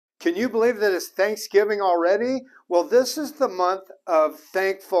Can you believe that it's Thanksgiving already? Well, this is the month of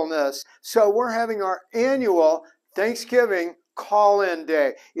thankfulness. So we're having our annual Thanksgiving call-in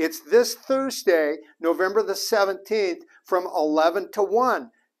day. It's this Thursday, November the 17th from 11 to 1.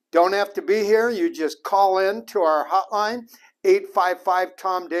 Don't have to be here. You just call in to our hotline,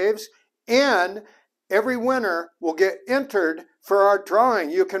 855-TOM-DAVES, and every winner will get entered for our drawing.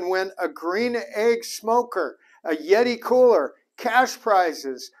 You can win a green egg smoker, a Yeti Cooler, cash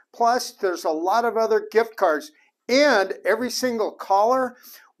prizes, plus there's a lot of other gift cards, and every single caller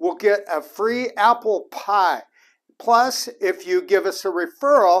will get a free apple pie. Plus, if you give us a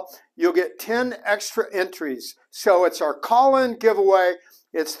referral, you'll get 10 extra entries. So it's our call-in giveaway.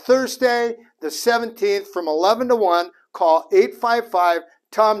 It's Thursday the 17th from 11 to 1. Call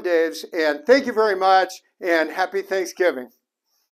 855-TOM-DAVES, and thank you very much, and happy Thanksgiving.